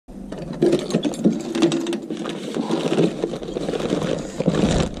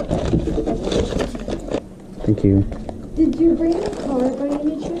Thank you. Did you bring a car by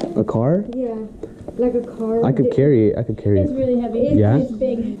any chance? A car? Yeah, like a car. I could carry it. I could carry it. It's really heavy. Yeah? It's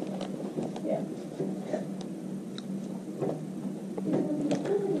big. Yeah.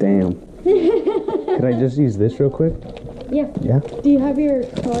 Damn. Could I just use this real quick? Yeah. Yeah? Do you have your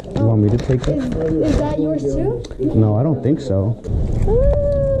car? You want me to take it? Is that yours too? No, I don't think so.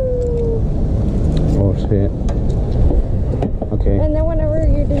 Oh shit. Okay. And then whenever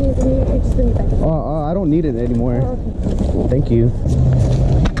you're done using it, it's in the back. Oh, I don't need it anymore. Oh, okay. Thank you.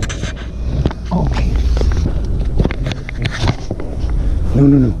 Okay. No.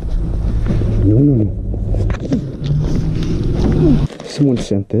 No. Someone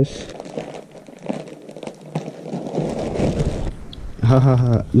sent this.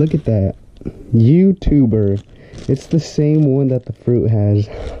 Hahaha, look at that. YouTuber. It's the same one that the fruit has.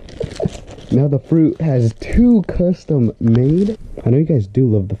 Now the fruit has 2 custom made. I know you guys do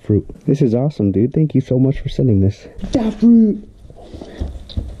love the fruit. This is awesome, dude. Thank you so much for sending this. Da fruit.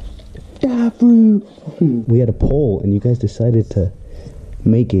 We had a poll and you guys decided to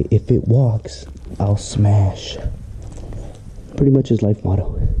make it. If it walks, I'll smash. Pretty much his life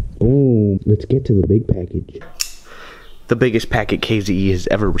motto. Boom. Let's get to the big package. The biggest packet KZE has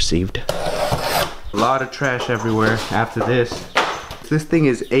ever received. A lot of trash everywhere after this. This thing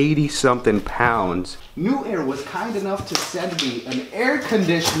is 80 something pounds. NewAir was kind enough to send me an air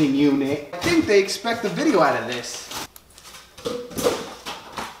conditioning unit. I think they expect a video out of this.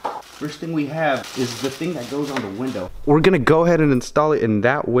 First thing we have is the thing that goes on the window. We're gonna go ahead and install it in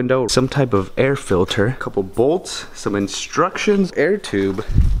that window. Some type of air filter, a couple bolts, some instructions, air tube.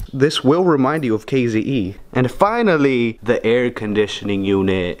 This will remind you of KZE. And finally, the air conditioning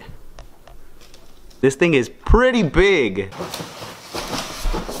unit. This thing is pretty big.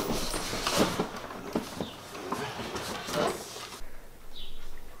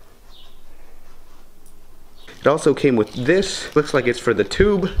 It also came with this, looks like it's for the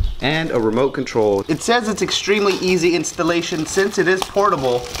tube, and a remote control. It says it's extremely easy installation since it is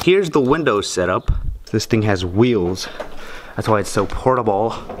portable. Here's the Windows setup. This thing has wheels. That's why it's so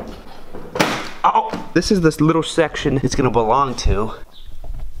portable. Oh! This is this little section it's gonna belong to.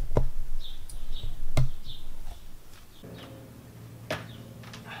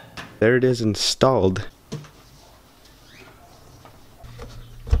 There it is installed.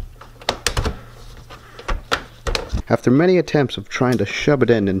 After many attempts of trying to shove it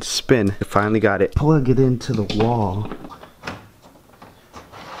in and spin, I finally got it. Plug it into the wall.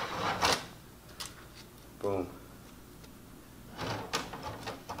 Boom.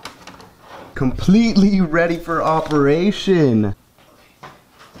 Completely ready for operation.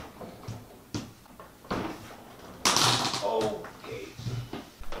 Okay.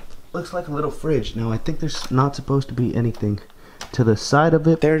 Looks like a little fridge. Now I think there's not supposed to be anything to the side of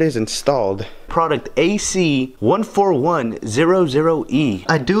it. There it is installed. Product AC-14100E.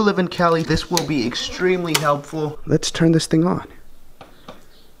 I do live in Cali. This will be extremely helpful. Let's turn this thing on.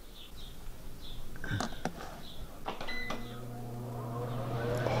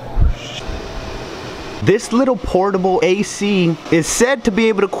 This little portable AC is said to be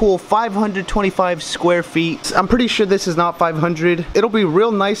able to cool 525 square feet. I'm pretty sure this is not 500. It'll be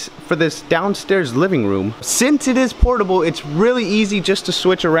real nice for this downstairs living room. Since it is portable, it's really easy just to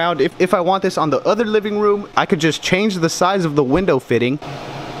switch around. If I want this on the other living room, I could just change the size of the window fitting.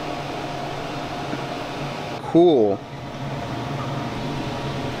 Cool.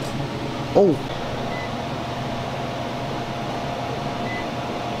 Oh.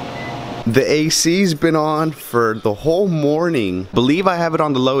 The AC's been on for the whole morning. Believe I have it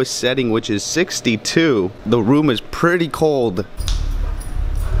on the lowest setting, which is 62. The room is pretty cold.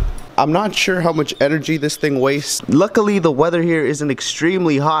 I'm not sure how much energy this thing wastes. Luckily, the weather here isn't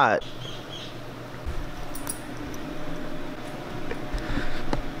extremely hot.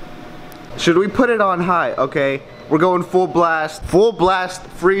 Should we put it on high? Okay, we're going full blast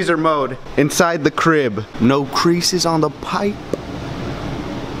freezer mode inside the crib. No creases on the pipe.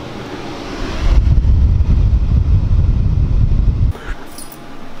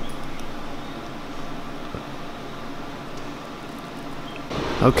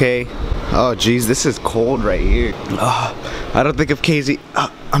 Okay. Oh geez, this is cold right here. I don't think of KZ.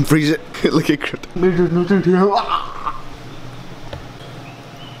 I'm freezing. Look at Crypto.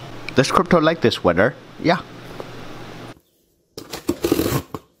 Does Crypto like this weather? Yeah.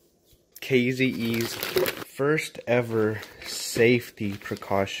 KZE's first ever safety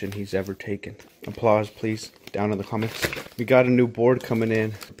precaution he's ever taken. Applause please, down in the comments. We got a new board coming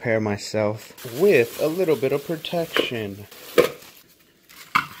in. Prepare myself with a little bit of protection.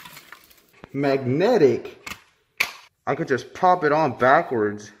 magnetic, I could just pop it on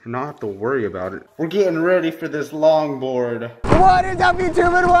backwards and not have to worry about it. We're getting ready for this longboard. What is up,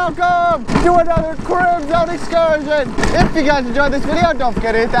 YouTube, and welcome to another Crib Zone excursion. If you guys enjoyed this video, don't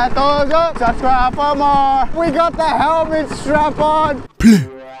forget to hit that thumbs up, subscribe for more. We got the helmet strap on. Play,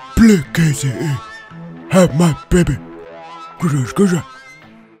 KCE. Have my baby. Good.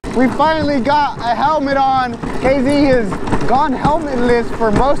 We finally got a helmet on. KZ has gone helmetless for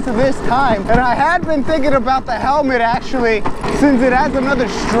most of this time. And I had been thinking about the helmet actually, since it has another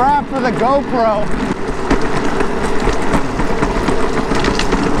strap for the GoPro.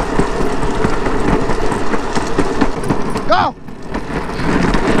 Go!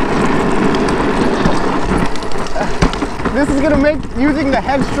 This is gonna make using the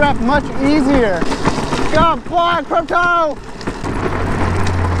head strap much easier. Go, boy, Crypto!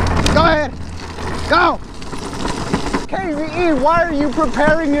 Go ahead, go! KZE, why are you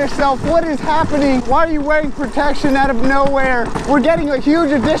preparing yourself? What is happening? Why are you wearing protection out of nowhere? We're getting a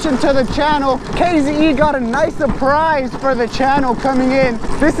huge addition to the channel. KZE got a nice surprise for the channel coming in.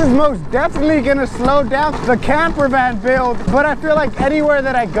 This is most definitely gonna slow down the camper van build, but I feel like anywhere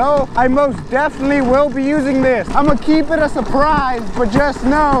that I go, I most definitely will be using this. I'm gonna keep it a surprise, but just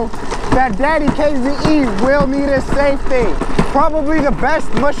know that Daddy KZE will need his safety. Probably the best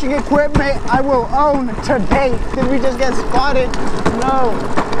mushing equipment I will own to date. Did we just get spotted? No.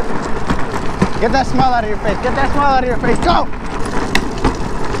 Get that smile out of your face. Get that smile out of your face. Go!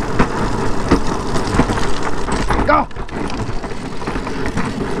 Go!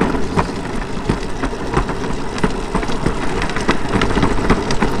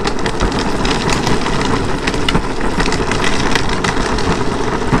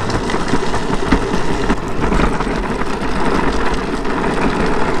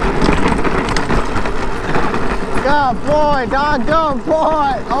 Good boy, dog, good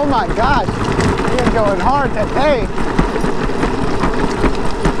boy. Oh my gosh, he's going hard today.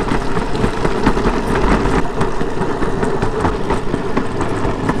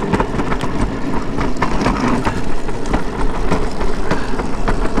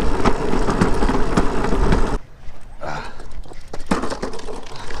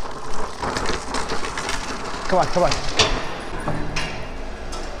 Come on.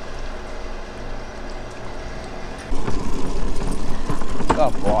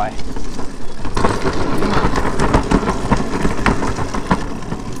 Good boy.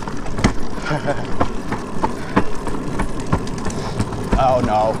 Oh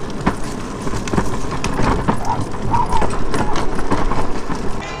no.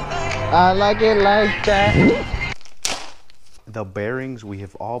 I like it like that. The bearings we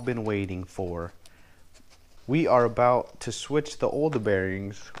have all been waiting for. We are about to switch the old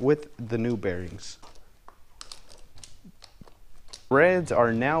bearings with the new bearings. Threads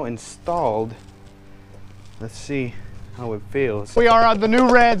are now installed. Let's see how it feels. We are on the new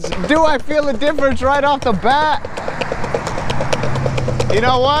reds. Do I feel a difference right off the bat? You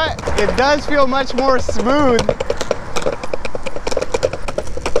know what? It does feel much more smooth.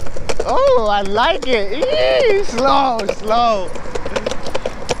 Oh, I like it. Eee, slow.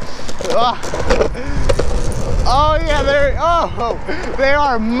 Oh yeah, they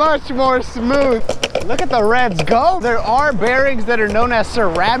are much more smooth. Look at the reds go. There are bearings that are known as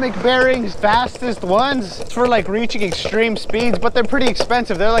ceramic bearings, fastest ones for like reaching extreme speeds, but they're pretty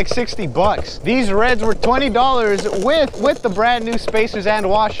expensive. They're like 60 bucks. These reds were $20 with the brand new spacers and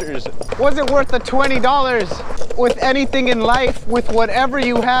washers. Was it worth the $20? With anything in life, with whatever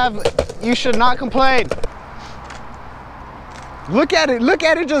you have, you should not complain. Look at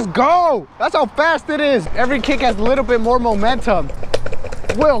it just go. That's how fast it is. Every kick has a little bit more momentum.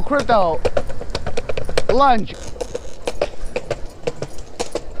 Will, Crypto, lunge.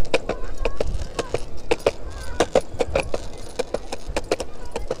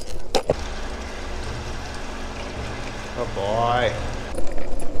 Oh boy.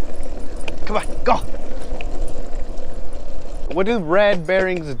 Come on, go. What do red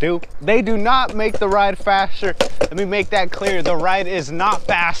bearings do? They do not make the ride faster. Let me make that clear. The ride is not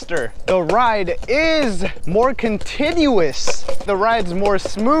faster. The ride is more continuous. The ride's more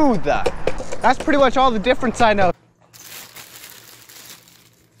smooth. That's pretty much all the difference I know.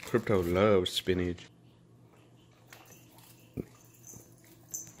 Crypto loves spinach.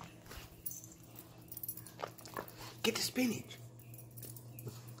 Get the spinach.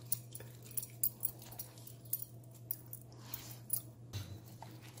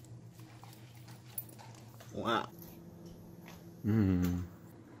 Wow.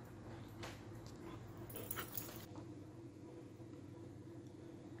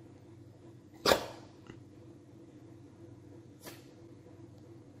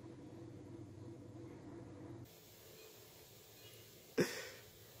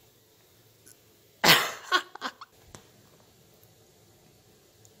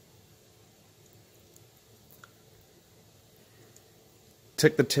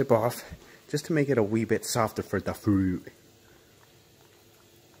 took the tip off just to make it a wee bit softer for the fruit.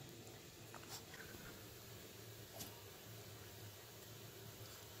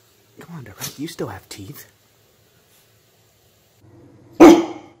 Come on, Direct, you still have teeth.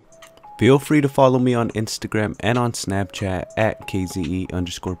 Feel free to follow me on Instagram and on Snapchat at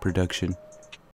KZE_production.